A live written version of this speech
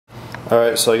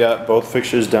Alright, so I got both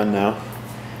fixtures done now.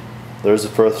 There's the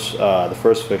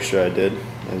first fixture I did.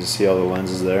 As you see, all the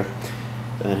lenses there.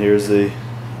 And here's the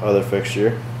other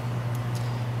fixture.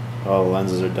 All the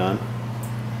lenses are done.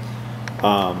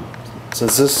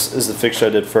 Since this is the fixture I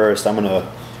did first, I'm going to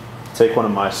take one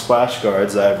of my splash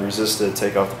guards that I've resisted to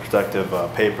take off the protective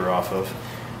paper off of.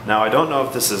 Now I don't know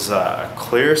if this is a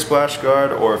clear splash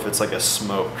guard or if it's like a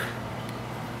smoke,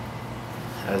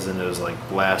 as in it was like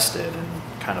blasted and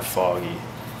kind of foggy.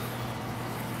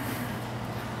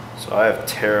 So I have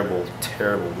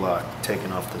terrible luck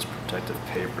taking off this protective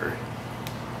paper,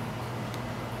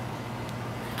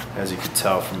 as you can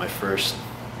tell from my first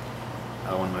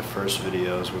one of my first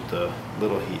videos with the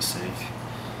little heat sink.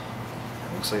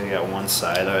 Looks like I got one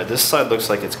side. Alright, this side looks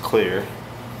like it's clear.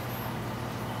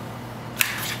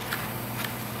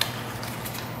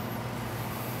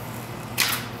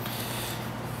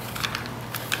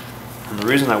 And the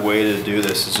reason I waited to do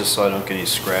this is just so I don't get any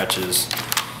scratches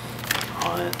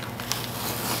on it.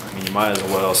 I mean, you might as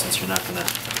well, since you're not gonna.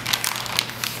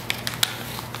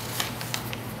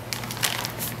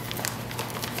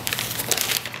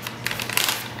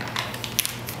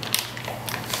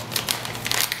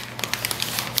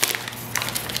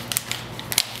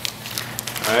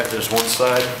 Alright, there's one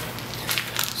side,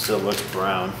 still looks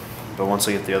brown, but once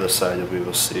I get the other side you'll be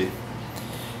able to see.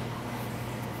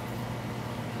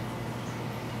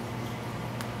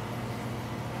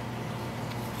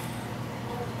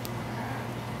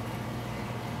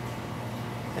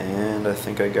 And I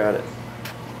think I got it.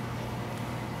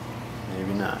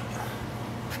 Maybe not.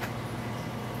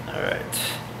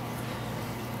 Alright.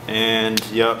 And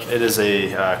yep, it is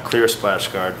a clear splash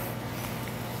guard.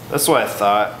 That's what I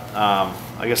thought.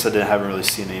 I guess I haven't really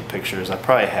seen any pictures. I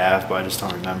probably have, but I just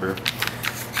don't remember.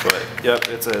 But yep,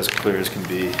 it's as clear as can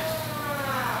be.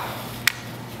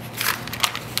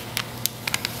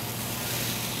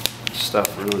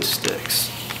 Stuff really sticks.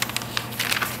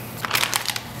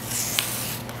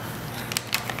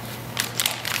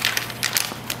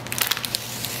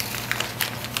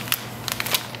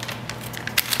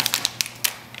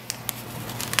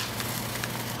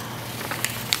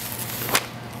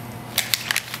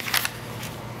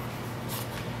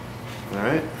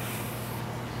 Alright.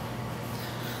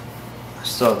 I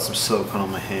still had some silicone on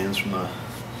my hands from the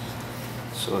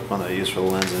silicone that I used for the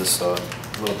lenses, so a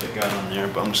little bit got on there,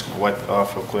 but I'm just going to wipe it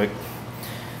off real quick.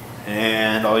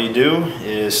 And all you do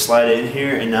is slide it in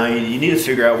here, and now you need to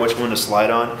figure out which one to slide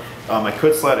on. I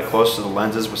could slide it close to the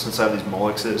lenses, but since I have these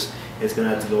Molexes, it's going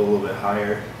to have to go a little bit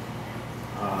higher.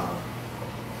 I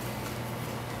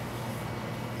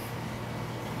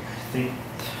think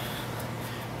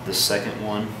the second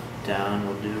one down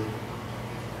will do.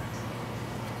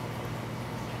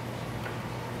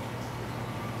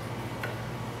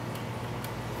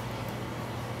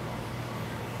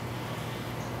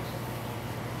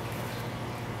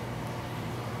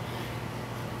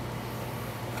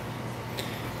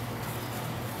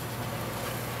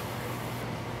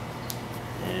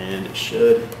 And it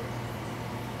should.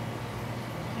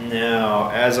 Now,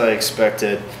 as I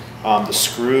expected, the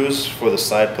screws for the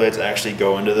side plates actually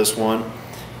go into this one.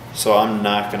 So I'm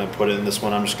not going to put it in this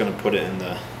one, I'm just going to put it in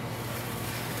the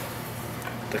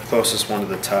closest one to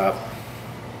the top.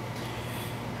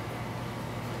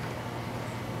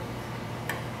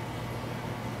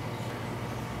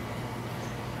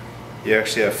 You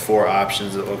actually have 4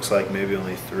 options, it looks like, maybe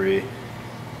only 3,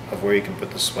 of where you can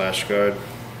put the splash guard.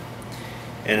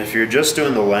 And if you're just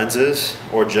doing the lenses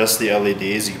or just the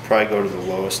LEDs, you could probably go to the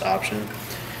lowest option.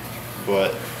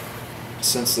 But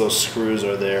since those screws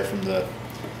are there from the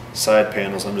side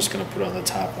panels, I'm just going to put it on the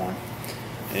top one.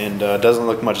 And it doesn't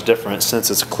look much different since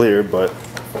it's clear, but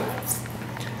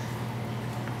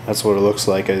that's what it looks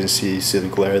like. As you see the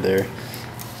glare there.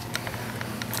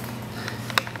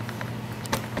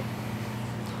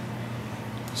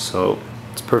 So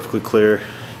it's perfectly clear.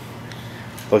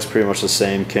 Looks pretty much the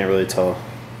same, can't really tell.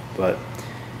 But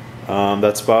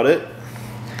that's about it.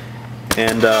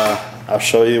 And I'll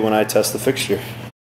show you when I test the fixture.